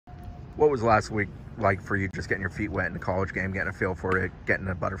What was last week like for you, just getting your feet wet in a college game, getting a feel for it, getting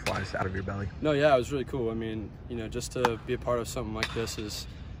the butterflies out of your belly? No, yeah, it was really cool. I mean, just to be a part of something like this is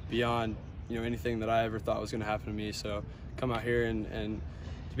beyond, anything that I ever thought was going to happen to me. So come out here and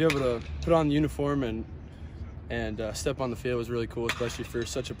to be able to put on the uniform and step on the field was really cool, especially for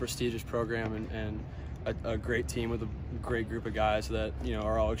such a prestigious program and a great team with a great group of guys that,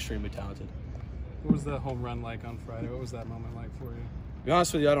 are all extremely talented. What was the home run like on Friday? What was that moment like for you? To be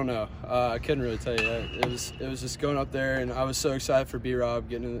honest with you, I don't know. I couldn't really tell you. It was just going up there, and I was so excited for B-Rob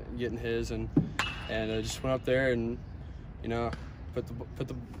getting his, and I just went up there and put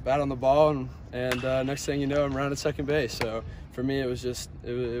the bat on the ball, and next thing you know, I'm around at second base. So for me, it was just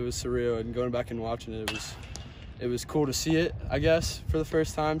it was surreal, and going back and watching it was cool to see it, I guess, for the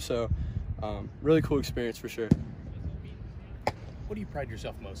first time. So really cool experience for sure. What do you pride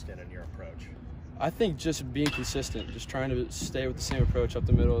yourself most in your approach? I think just being consistent, just trying to stay with the same approach up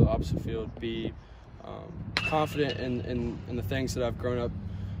the middle of the opposite field, be confident in the things that I've grown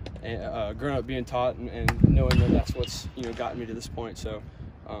up being taught, and knowing that that's what's gotten me to this point. So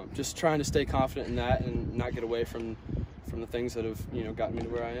just trying to stay confident in that and not get away from the things that have gotten me to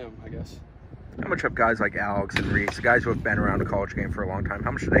where I am, I guess. How much have guys like Alex and Reese, guys who have been around a college game for a long time,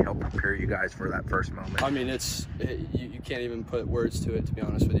 how much do they help prepare you guys for that first moment? I mean, you can't even put words to it, to be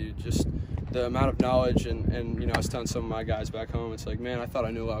honest with you. Just the amount of knowledge, and I was telling some of my guys back home, it's like, man, I thought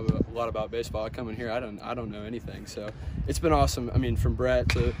I knew a lot about baseball. I come in here, I don't know anything. So it's been awesome. I mean, from Brett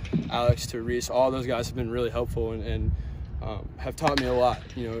to Alex to Reese, all those guys have been really helpful and have taught me a lot.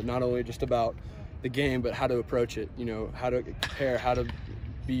 Not only just about the game, but how to approach it. How to prepare, how to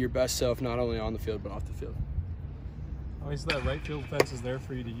be your best self, not only on the field but off the field. Obviously, that right field fence is there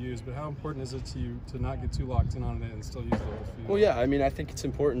for you to use, but how important is it to you to not get too locked in on it and still use the whole field? Well, yeah, I mean, I think it's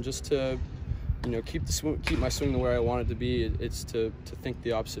important just to keep my swing the way I want it to be. It's to think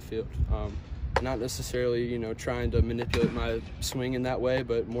the opposite field, not necessarily trying to manipulate my swing in that way,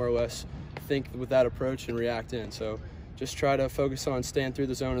 but more or less think with that approach and react in. So just try to focus on staying through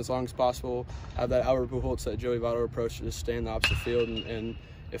the zone as long as possible. Have that Albert Pujols, that Joey Votto approach to just stay in the opposite field, and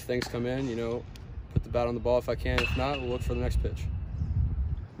if things come in, put the bat on the ball if I can. If not, we'll look for the next pitch.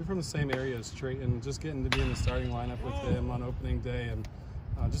 You're from the same area as Trey, and just getting to be in the starting lineup with him on opening day, and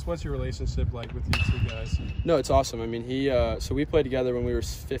just what's your relationship like with you two guys? No, it's awesome. I mean, so we played together when we were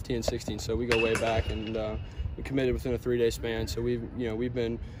 15 and 16, so we go way back, and we committed within a 3-day span. So we've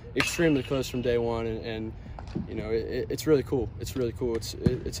been extremely close from day one, and it's really cool. It's really cool.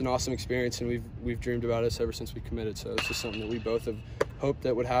 It's an awesome experience, and we've dreamed about this ever since we committed. So it's just something that we both have hoped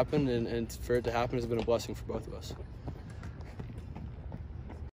that would happen, and for it to happen has been a blessing for both of us.